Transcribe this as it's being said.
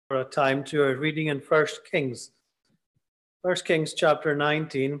a time to a reading in 1 Kings. 1 Kings chapter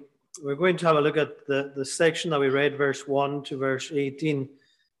 19. We're going to have a look at the section that we read, verse 1 to verse 18.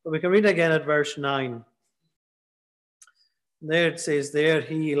 But we can read again at verse 9. There it says,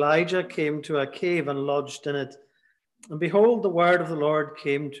 Elijah came to a cave and lodged in it. And behold, the word of the Lord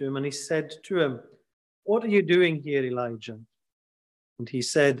came to him, and he said to him, "What are you doing here, Elijah?" And he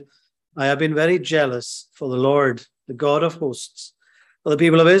said, "I have been very jealous for the Lord, the God of hosts. For the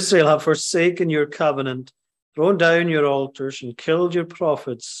people of Israel have forsaken your covenant, thrown down your altars, and killed your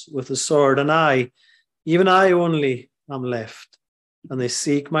prophets with the sword. And I, even I only, am left, and they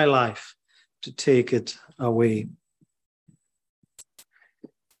seek my life to take it away."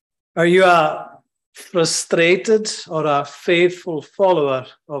 Are you a frustrated or a faithful follower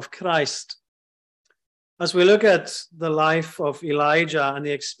of Christ? As we look at the life of Elijah and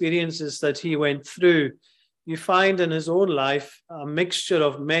the experiences that he went through, you find in his own life a mixture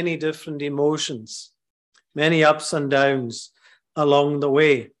of many different emotions, many ups and downs along the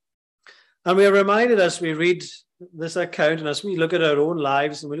way. And we are reminded as we read this account and as we look at our own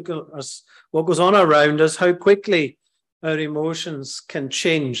lives and we look at what goes on around us, how quickly our emotions can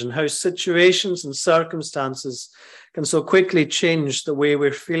change and how situations and circumstances can so quickly change the way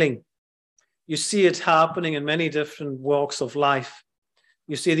we're feeling. You see it happening in many different walks of life.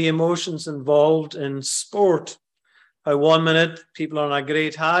 You see the emotions involved in sport. How 1 minute people are on a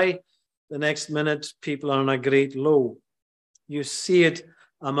great high, the next minute people are on a great low. You see it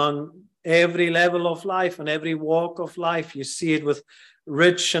among every level of life and every walk of life. You see it with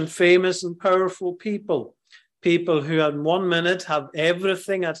rich and famous and powerful people. People who in 1 minute have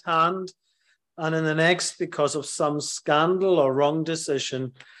everything at hand, and in the next, because of some scandal or wrong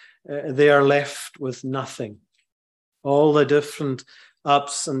decision, they are left with nothing. All the different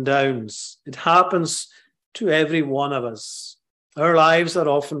ups and downs. It happens to every one of us. Our lives are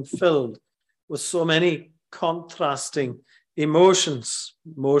often filled with so many contrasting emotions,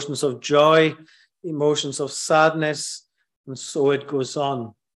 emotions of joy, emotions of sadness, and so it goes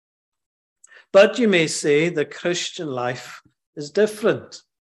on. But you may say the Christian life is different.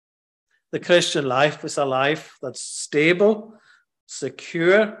 The Christian life is a life that's stable,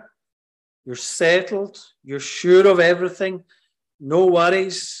 secure, you're settled, you're sure of everything, no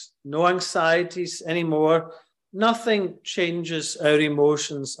worries, no anxieties anymore. Nothing changes our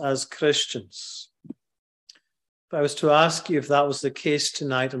emotions as Christians. If I was to ask you if that was the case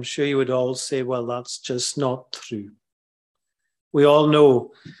tonight, I'm sure you would all say, well, that's just not true. We all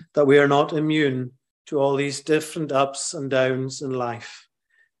know that we are not immune to all these different ups and downs in life.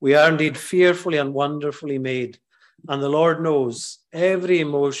 We are indeed fearfully and wonderfully made, and the Lord knows every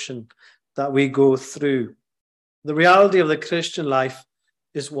emotion that we go through. The reality of the Christian life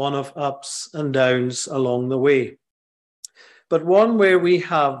is one of ups and downs along the way, but one where we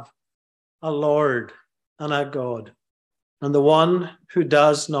have a Lord and a God, and the one who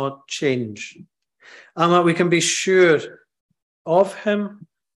does not change, and that we can be sure of him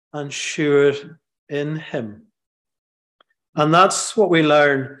and sure in him. And that's what we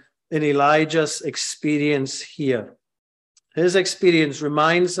learn in Elijah's experience here. His experience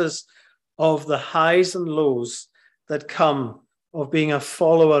reminds us of the highs and lows that come of being a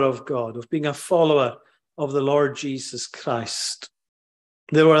follower of God, of being a follower of the Lord Jesus Christ.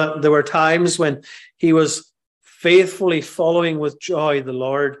 There were times when he was faithfully following with joy the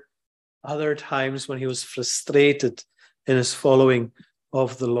Lord, other times when he was frustrated in his following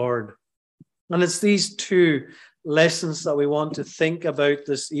of the Lord. And it's these two lessons that we want to think about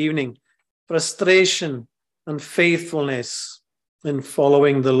this evening: frustration and faithfulness in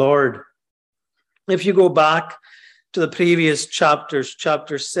following the Lord. If you go back to the previous chapters,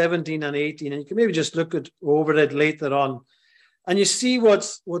 chapters 17 and 18, and you can maybe just look over it later on, and you see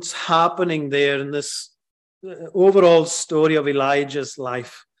what's happening there in this overall story of Elijah's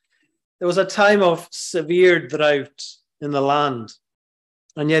life. There was a time of severe drought in the land,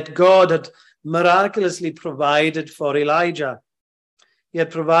 and yet God had miraculously provided for Elijah. He had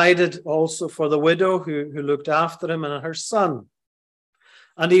provided also for the widow who looked after him and her son.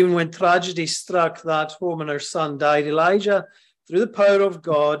 And even when tragedy struck that home and her son died, Elijah, through the power of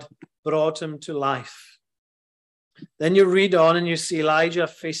God, brought him to life. Then you read on and you see Elijah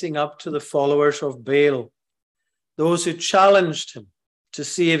facing up to the followers of Baal, those who challenged him to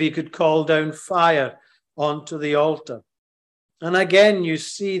see if he could call down fire onto the altar. And again, you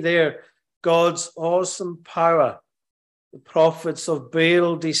see there God's awesome power. The prophets of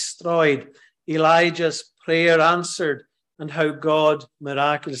Baal destroyed, Elijah's prayer answered, and how God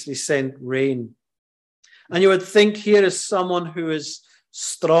miraculously sent rain. And you would think here is someone who is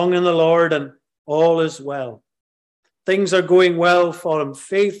strong in the Lord and all is well. Things are going well for him,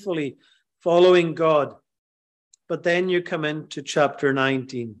 faithfully following God. But then you come into chapter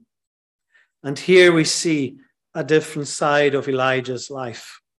 19. And here we see a different side of Elijah's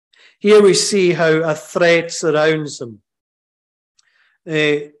life. Here we see how a threat surrounds him.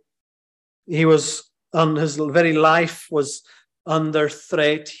 He was on his very life was under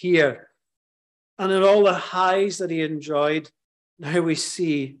threat here. And in all the highs that he enjoyed, now we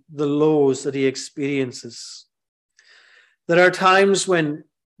see the lows that he experiences. There are times when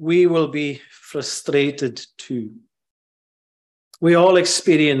we will be frustrated too. We all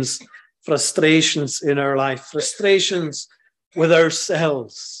experience frustrations in our life, frustrations with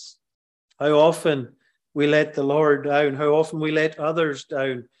ourselves. How often we let the Lord down, how often we let others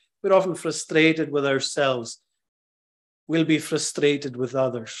down. We're often frustrated with ourselves. We'll be frustrated with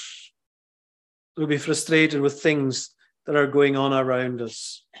others. We'll be frustrated with things that are going on around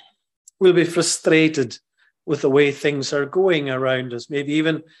us. We'll be frustrated with the way things are going around us. Maybe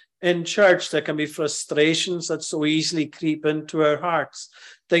even in church, there can be frustrations that so easily creep into our hearts.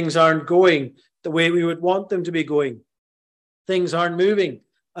 Things aren't going the way we would want them to be going. Things aren't moving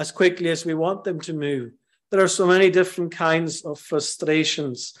as quickly as we want them to move. There are so many different kinds of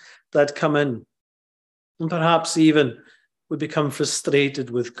frustrations that come in. And perhaps even we become frustrated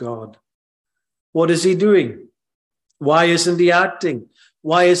with God. What is he doing? Why isn't he acting?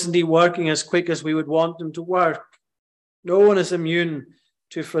 Why isn't he working as quick as we would want him to work? No one is immune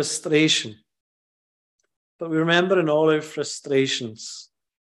to frustration. But we remember in all our frustrations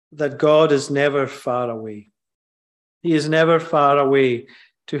that God is never far away. He is never far away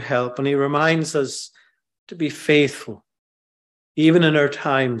to help. And he reminds us to be faithful, even in our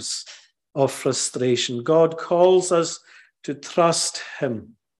times of frustration. God calls us to trust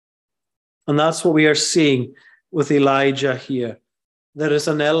him. And that's what we are seeing with Elijah here. There is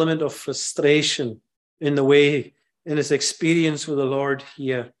an element of frustration in the way, in his experience with the Lord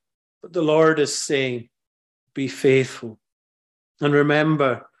here. But the Lord is saying, be faithful. And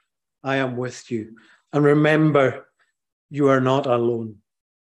remember, I am with you. And remember, you are not alone.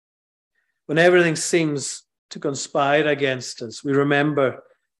 When everything seems to conspire against us, we remember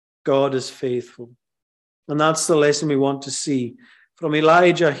God is faithful. And that's the lesson we want to see from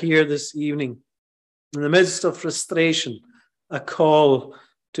Elijah here this evening. In the midst of frustration, a call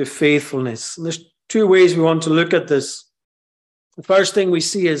to faithfulness. And there's two ways we want to look at this. The first thing we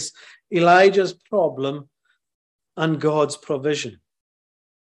see is Elijah's problem and God's provision.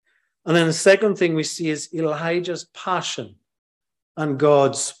 And then the second thing we see is Elijah's passion and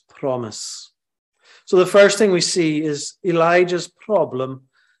God's promise. So the first thing we see is Elijah's problem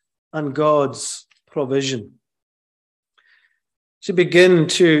and God's provision. To begin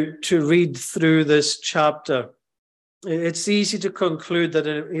to read through this chapter, it's easy to conclude that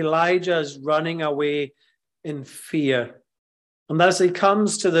Elijah is running away in fear. And as he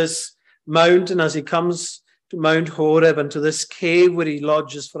comes to this mountain, as he comes to Mount Horeb and to this cave where he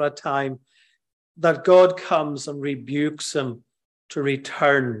lodges for a time, that God comes and rebukes him to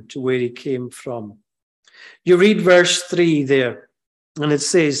return to where he came from. You read verse 3 there, and it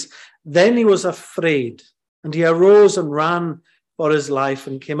says, then he was afraid, and he arose and ran for his life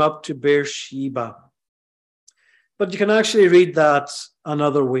and came up to Beersheba. But you can actually read that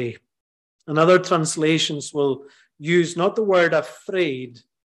another way. And other translations will use not the word afraid,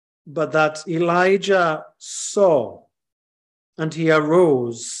 but that Elijah saw, and he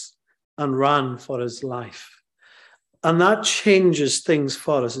arose and ran for his life. And that changes things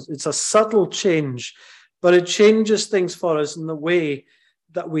for us. It's a subtle change, but it changes things for us in the way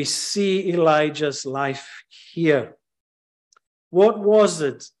that we see Elijah's life here. What was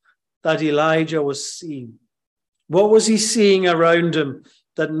it that Elijah was seeing? What was he seeing around him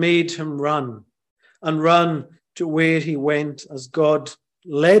that made him run and run to where he went as God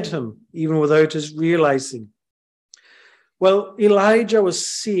led him, even without his realizing? Well, Elijah was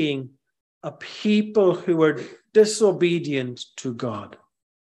seeing a people who were disobedient to God,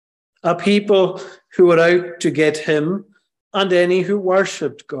 a people who were out to get him and any who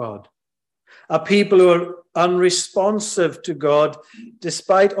worshipped God, a people who were unresponsive to God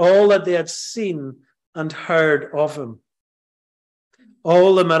despite all that they had seen and heard of him.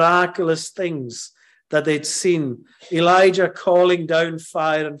 All the miraculous things that they'd seen, Elijah calling down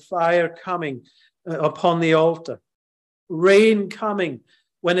fire and fire coming upon the altar, rain coming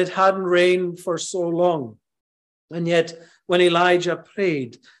when it hadn't rained for so long. And yet when Elijah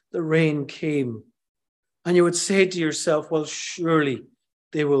prayed, the rain came. And you would say to yourself, well, surely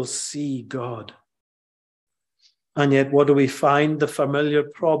they will see God. And yet what do we find? The familiar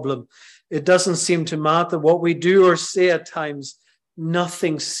problem. It doesn't seem to matter what we do or say at times.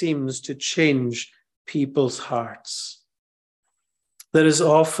 Nothing seems to change people's hearts. there is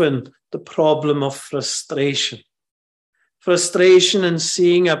often the problem of frustration. Frustration in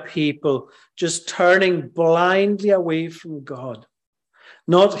seeing a people just turning blindly away from God,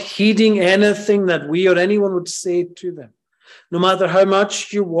 not heeding anything that we or anyone would say to them. No matter how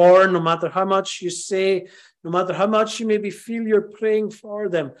much you warn, no matter how much you say, no matter how much you maybe feel you're praying for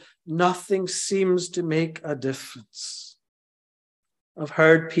them, nothing seems to make a difference. I've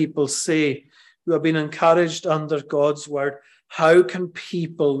heard people say, who have been encouraged under God's word, how can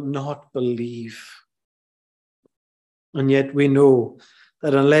people not believe? And yet we know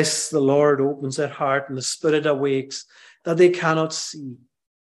that unless the Lord opens their heart and the Spirit awakes, that they cannot see.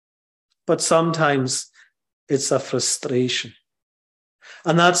 But sometimes it's a frustration.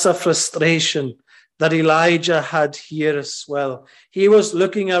 And that's a frustration that Elijah had here as well. He was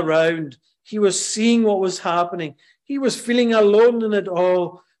looking around. He was seeing what was happening. He was feeling alone in it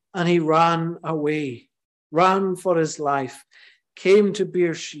all, and he ran away, ran for his life, came to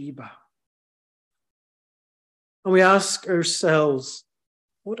Beersheba. And we ask ourselves,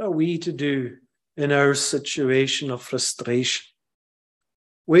 what are we to do in our situation of frustration?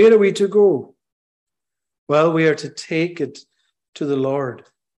 Where are we to go? Well, we are to take it to the Lord.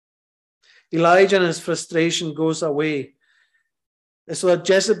 Elijah in his frustration goes away so that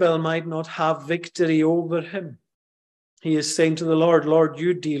Jezebel might not have victory over him. He is saying to the Lord, Lord,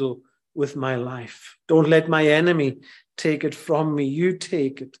 you deal with my life. Don't let my enemy take it from me. You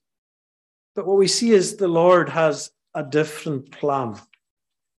take it. But what we see is the Lord has a different plan.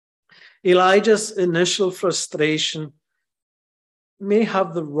 Elijah's initial frustration may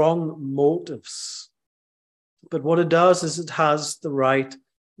have the wrong motives, but what it does is it has the right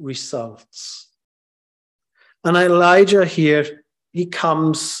results. And Elijah here, he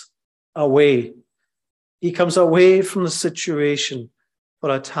comes away. He comes away from the situation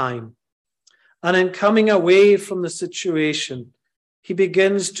for a time. And in coming away from the situation, he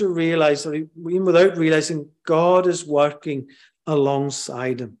begins to realize, that even without realizing, God is working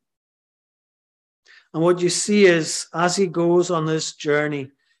alongside him. And what you see is, as he goes on this journey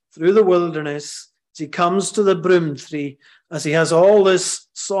through the wilderness, as he comes to the broom tree, as he has all this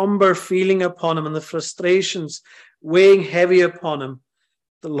somber feeling upon him and the frustrations weighing heavy upon him,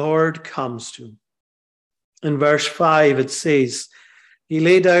 the Lord comes to him. In verse 5, it says, he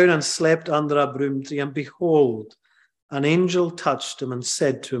lay down and slept under a broom tree, and behold, an angel touched him and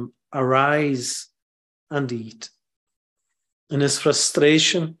said to him, arise and eat. In his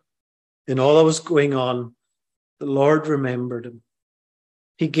frustration, in all that was going on, the Lord remembered him.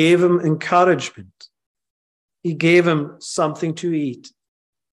 He gave him encouragement. He gave him something to eat.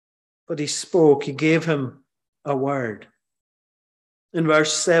 But he spoke, he gave him a word. In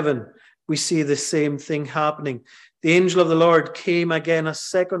verse 7, we see the same thing happening. The angel of the Lord came again a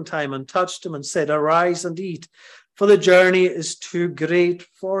second time and touched him and said, arise and eat, for the journey is too great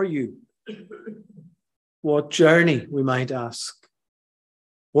for you. What journey, we might ask?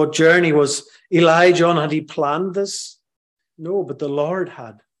 What journey was Elijah on? Had he planned this? No, but the Lord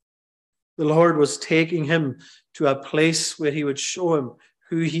had. The Lord was taking him to a place where he would show him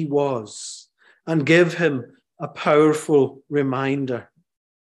who he was and give him a powerful reminder.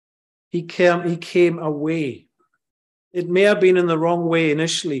 He came away. It may have been in the wrong way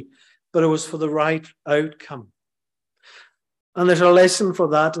initially, but it was for the right outcome. And there's a lesson for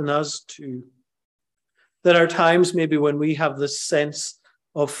that in us too. There are times maybe when we have this sense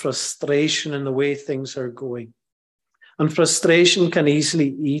of frustration in the way things are going. And frustration can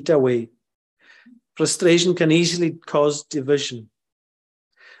easily eat away. Frustration can easily cause division.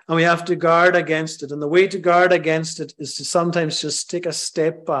 And we have to guard against it. And the way to guard against it is to sometimes just take a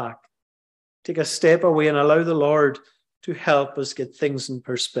step back, take a step away, and allow the Lord to help us get things in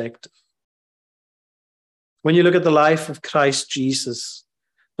perspective. When you look at the life of Christ Jesus,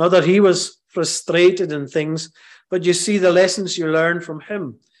 not that he was frustrated in things, but you see the lessons you learn from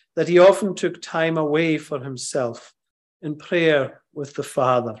him, that he often took time away for himself in prayer with the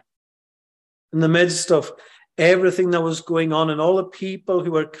Father. In the midst of everything that was going on and all the people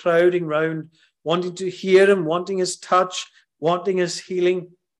who were crowding round, wanting to hear him, wanting his touch, wanting his healing,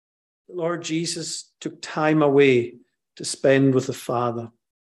 the Lord Jesus took time away to spend with the Father.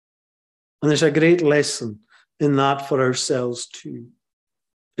 And there's a great lesson in that for ourselves too.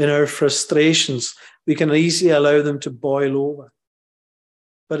 In our frustrations, we can easily allow them to boil over.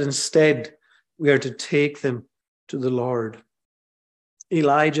 But instead, we are to take them to the Lord.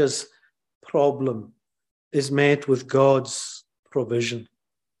 Elijah's problem is met with God's provision.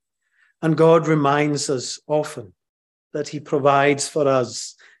 And God reminds us often that he provides for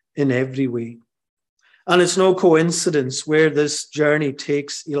us in every way. And it's no coincidence where this journey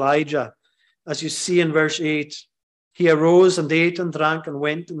takes Elijah. As you see in verse 8, He arose and ate and drank and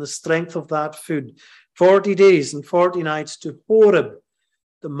went in the strength of that food 40 days and 40 nights to Horeb,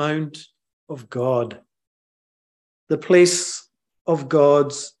 the mount of God, the place of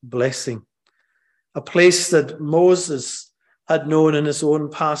God's blessing, a place that Moses had known in his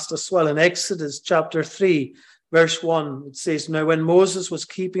own past as well. In Exodus chapter 3, verse 1, it says, "Now when Moses was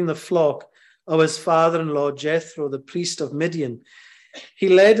keeping the flock of his father-in-law Jethro, the priest of Midian, he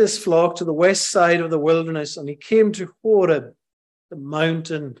led his flock to the west side of the wilderness, and he came to Horeb, the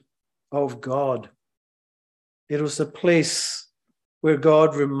mountain of God." It was a place where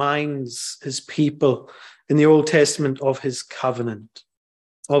God reminds his people in the Old Testament of his covenant,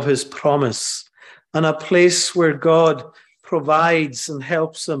 of his promise, and a place where God provides and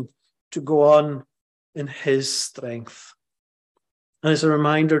helps them to go on in his strength. And it's a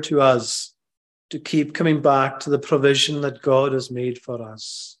reminder to us to keep coming back to the provision that God has made for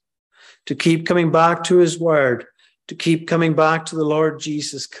us, to keep coming back to his word, to keep coming back to the Lord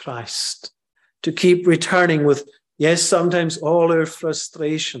Jesus Christ, to keep returning with, yes, sometimes all our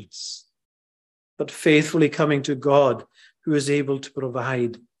frustrations, but faithfully coming to God who is able to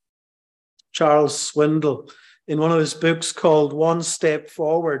provide. Charles Swindoll, in one of his books called One Step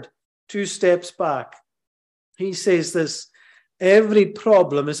Forward, Two Steps Back, he says this: every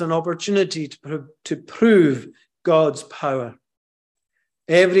problem is an opportunity to prove God's power.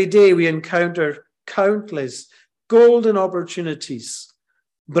 Every day we encounter countless golden opportunities,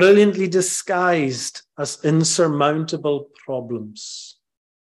 brilliantly disguised as insurmountable problems.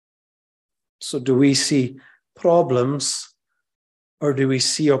 So do we see problems or do we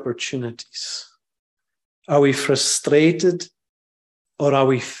see opportunities? Are we frustrated or are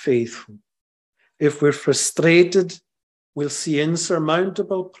we faithful? If we're frustrated, we'll see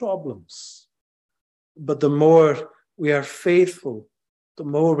insurmountable problems. But the more we are faithful, the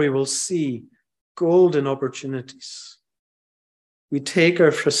more we will see golden opportunities. We take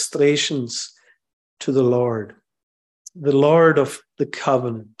our frustrations to the Lord of the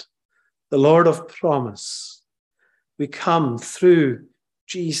covenant, the Lord of promise. We come through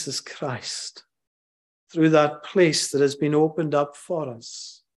Jesus Christ, through that place that has been opened up for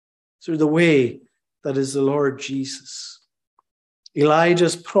us, through the way that is the Lord Jesus.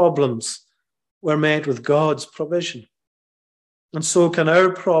 Elijah's problems were met with God's provision. And so can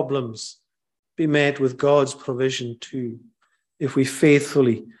our problems be met with God's provision too, if we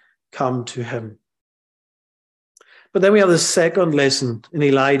faithfully come to him. But then we have the second lesson in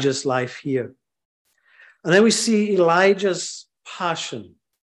Elijah's life here. And then we see Elijah's passion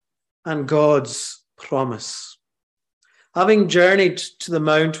and God's promise. Having journeyed to the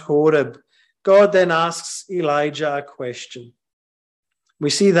Mount Horeb, God then asks Elijah a question. We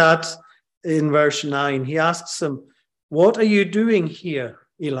see that in verse 9. He asks him, "What are you doing here,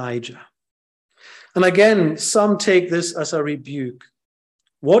 Elijah?" And again, some take this as a rebuke.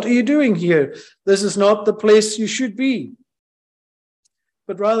 What are you doing here? This is not the place you should be.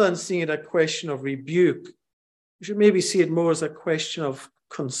 But rather than seeing it a question of rebuke, you should maybe see it more as a question of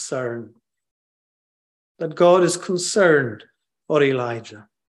concern. That God is concerned for Elijah.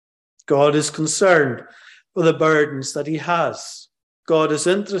 God is concerned for the burdens that he has. God is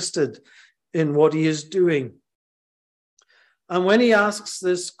interested in what he is doing. And when he asks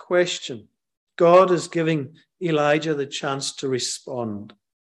this question, God is giving Elijah the chance to respond.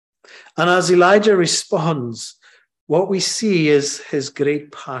 And as Elijah responds, what we see is his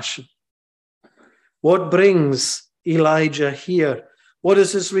great passion. What brings Elijah here? What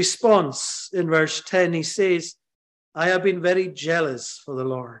is his response? In verse 10, he says, "I have been very jealous for the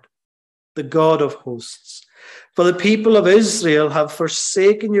Lord, the God of hosts. For the people of Israel have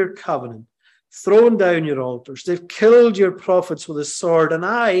forsaken your covenant, thrown down your altars. They've killed your prophets with a sword, and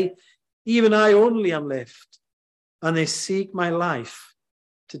I, even I only am left, and they seek my life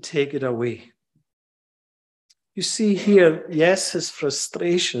to take it away." You see here, yes, his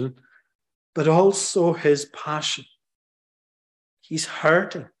frustration, but also his passion. He's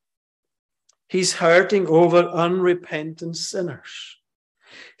hurting. He's hurting over unrepentant sinners.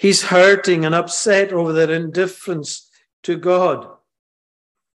 He's hurting and upset over their indifference to God.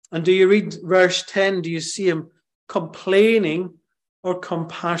 And do you read verse 10? Do you see him complaining or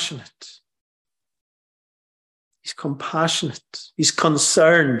compassionate? He's compassionate. He's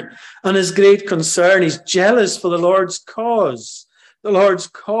concerned. And his great concern, he's jealous for the Lord's cause. The Lord's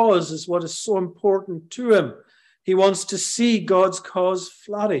cause is what is so important to him. He wants to see God's cause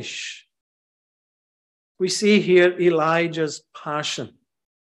flourish. We see here Elijah's passion.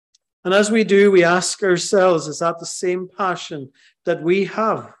 And as we do, we ask ourselves, is that the same passion that we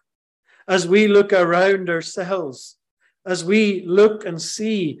have? As we look around ourselves, as we look and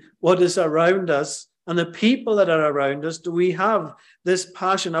see what is around us, And the people that are around us, do we have this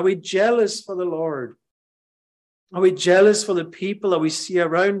passion? Are we jealous for the Lord? Are we jealous for the people that we see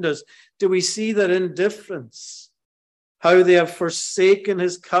around us? Do we see their indifference? How they have forsaken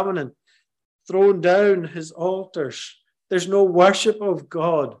his covenant, thrown down his altars. There's no worship of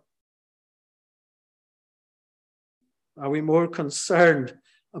God. Are we more concerned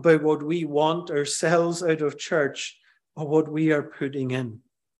about what we want ourselves out of church or what we are putting in?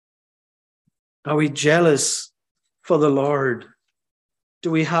 Are we jealous for the Lord?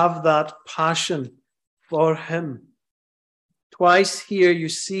 Do we have that passion for him? Twice here you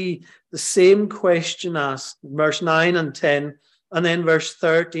see the same question asked, verse 9 and 10, and then verse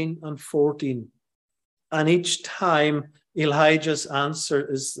 13 and 14. And each time Elijah's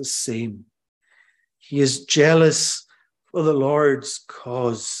answer is the same. He is jealous for the Lord's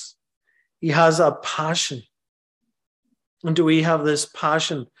cause. He has a passion. And do we have this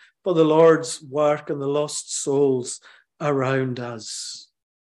passion for the Lord's work and the lost souls around us?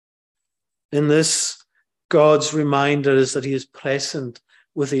 In this, God's reminder is that he is present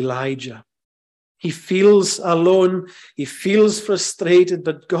with Elijah. He feels alone. He feels frustrated,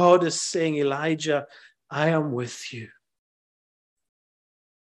 but God is saying, Elijah, I am with you.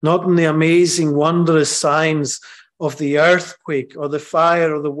 Not in the amazing, wondrous signs of the earthquake or the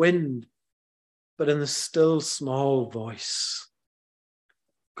fire or the wind, but in the still small voice.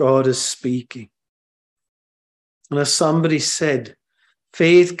 God is speaking. And as somebody said,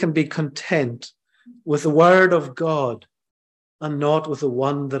 faith can be content with the word of God and not with the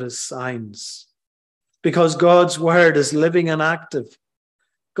wondrous signs. Because God's word is living and active.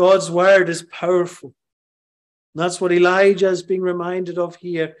 God's word is powerful. And that's what Elijah is being reminded of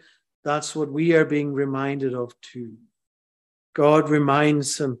here. That's what we are being reminded of too. God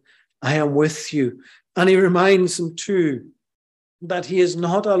reminds him, I am with you. And he reminds him too that he is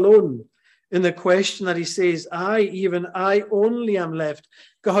not alone in the question that he says, I only am left.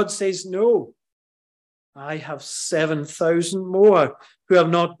 God says, no, I have 7,000 more who have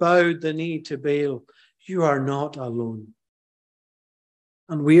not bowed the knee to Baal. You are not alone.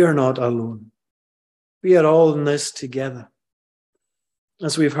 And we are not alone. We are all in this together.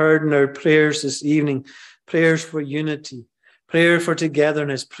 As we've heard in our prayers this evening, prayers for unity, prayer for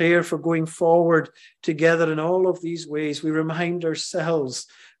togetherness, prayer for going forward together in all of these ways, we remind ourselves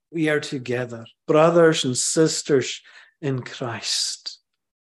we are together, brothers and sisters in Christ.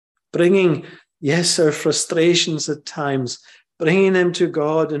 Bringing, yes, our frustrations at times, bringing them to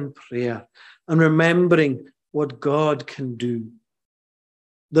God in prayer and remembering what God can do.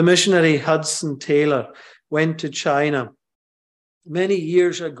 The missionary Hudson Taylor went to China many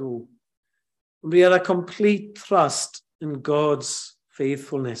years ago. We had a complete trust in God's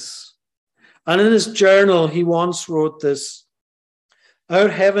faithfulness. And in his journal, he once wrote this: our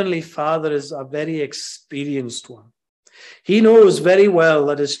Heavenly Father is a very experienced one. He knows very well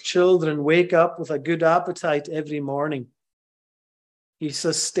that his children wake up with a good appetite every morning. He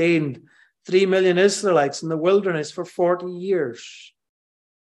sustained 3 million Israelites in the wilderness for 40 years.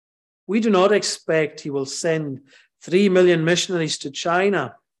 We do not expect he will send 3 million missionaries to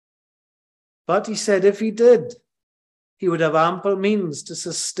China. But he said if he did, he would have ample means to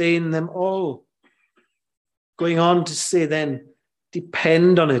sustain them all. Going on to say then,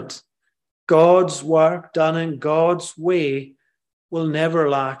 depend on it. God's work done in God's way will never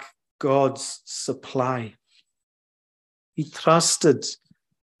lack God's supply. He trusted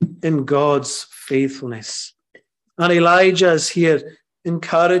in God's faithfulness. And Elijah is here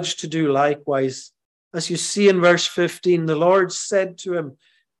encouraged to do likewise. As you see in verse 15, the Lord said to him,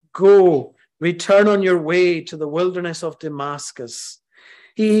 go, return on your way to the wilderness of Damascus.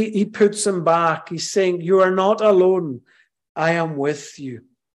 He puts him back. He's saying, you are not alone. I am with you.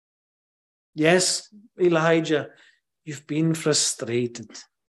 Yes, Elijah, you've been frustrated,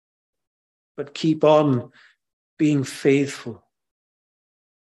 but keep on being faithful.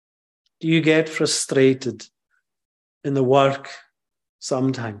 Do you get frustrated in the work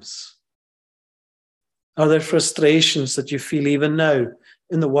sometimes? Are there frustrations that you feel even now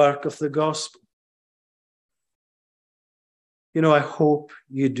in the work of the gospel? You know, I hope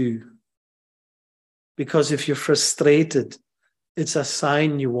you do. Because if you're frustrated, it's a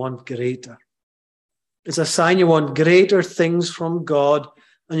sign you want greater. It's a sign you want greater things from God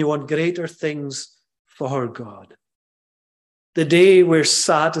and you want greater things for God. The day we're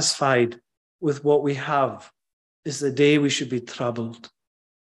satisfied with what we have is the day we should be troubled.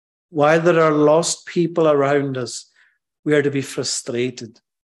 While there are lost people around us, we are to be frustrated.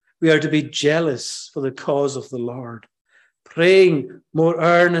 We are to be jealous for the cause of the Lord, praying more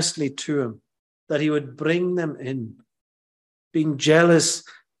earnestly to him that he would bring them in, being jealous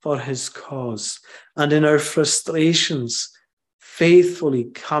for his cause, and in our frustrations, faithfully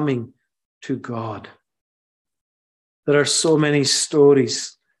coming to God. There are so many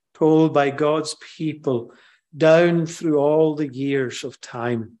stories told by God's people down through all the years of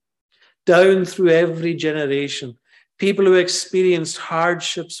time, down through every generation, people who experienced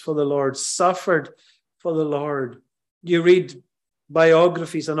hardships for the Lord, suffered for the Lord. You read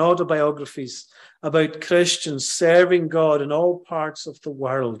biographies and autobiographies about Christians serving God in all parts of the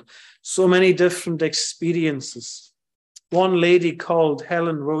world. So many different experiences. One lady called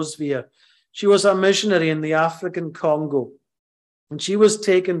Helen Roseveare, she was a missionary in the African Congo, and she was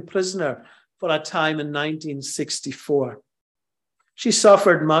taken prisoner for a time in 1964. She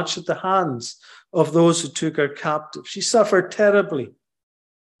suffered much at the hands of those who took her captive. She suffered terribly,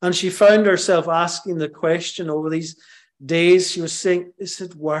 and she found herself asking the question over these days. She was saying, is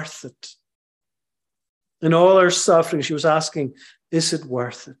it worth it? In all her suffering, she was asking, is it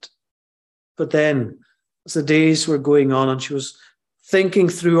worth it? But then, as the days were going on and she was thinking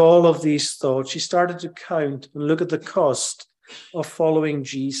through all of these thoughts, she started to count and look at the cost of following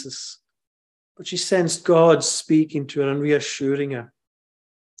Jesus. But she sensed God speaking to her and reassuring her.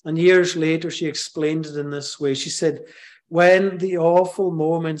 And years later, she explained it in this way. She said, when the awful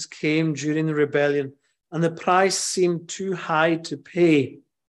moments came during the rebellion and the price seemed too high to pay,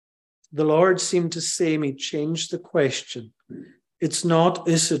 the Lord seemed to say me, change the question. It's not,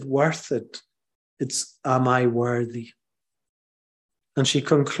 is it worth it? It's, am I worthy? And she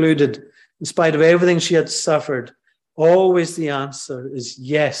concluded, in spite of everything she had suffered, always the answer is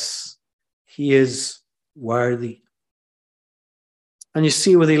yes, he is worthy. And you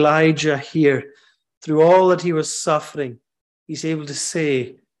see with Elijah here, through all that he was suffering, he's able to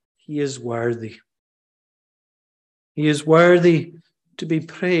say he is worthy. He is worthy to be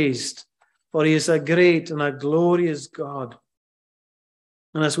praised, for he is a great and a glorious God.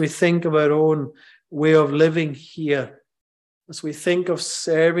 And as we think of our own way of living here, as we think of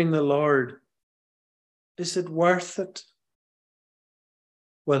serving the Lord, is it worth it?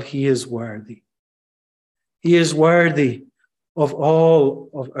 Well, he is worthy. He is worthy of all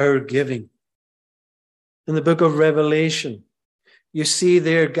of our giving. In the book of Revelation, you see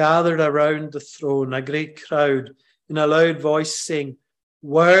there gathered around the throne a great crowd in a loud voice saying,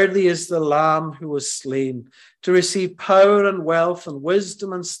 worthy is the Lamb who was slain to receive power and wealth and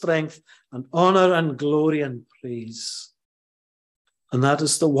wisdom and strength and honor and glory and praise. And that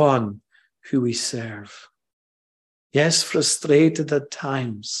is the one who we serve. Yes, frustrated at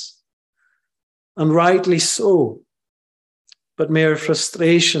times, and rightly so, but may our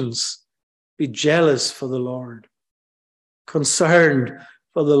frustrations be jealous for the Lord, concerned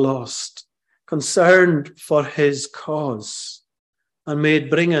for the lost, concerned for his cause, and may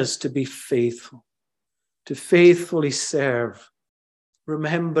it bring us to be faithful, to faithfully serve,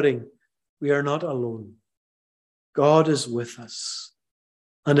 remembering we are not alone. God is with us,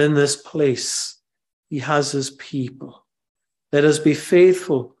 and in this place he has his people. Let us be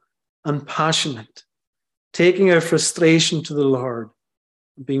faithful and passionate, taking our frustration to the Lord,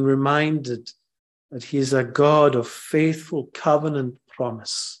 being reminded that he is a God of faithful covenant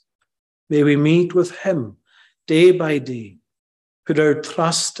promise. May we meet with him day by day, put our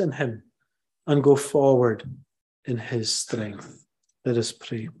trust in him, and go forward in his strength. Let us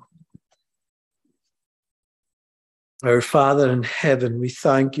pray. Our Father in heaven, we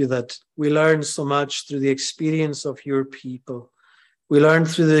thank you that we learn so much through the experience of your people. We learn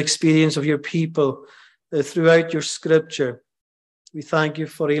through the experience of your people throughout your scripture. We thank you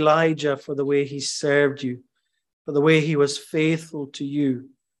for Elijah, for the way he served you, for the way he was faithful to you,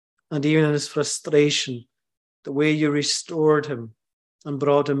 and even in his frustration, the way you restored him and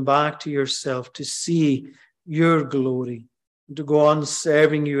brought him back to yourself to see your glory and to go on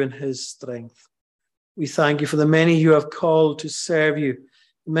serving you in his strength. We thank you for the many who have called to serve you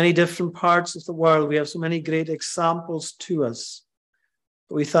in many different parts of the world. We have so many great examples to us.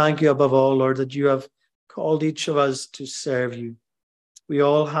 But we thank you above all, Lord, that you have called each of us to serve you. We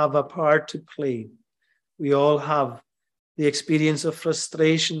all have a part to play. We all have the experience of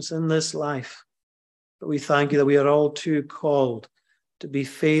frustrations in this life. But we thank you that we are all too called to be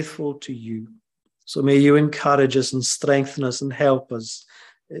faithful to you. So may you encourage us and strengthen us and help us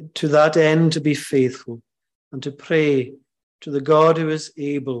to that end to be faithful and to pray to the God who is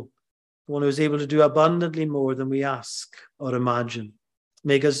able, the one who is able to do abundantly more than we ask or imagine.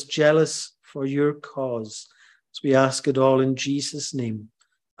 Make us jealous for your cause. As we ask it all in Jesus' name.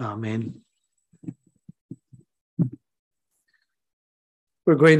 Amen. We're going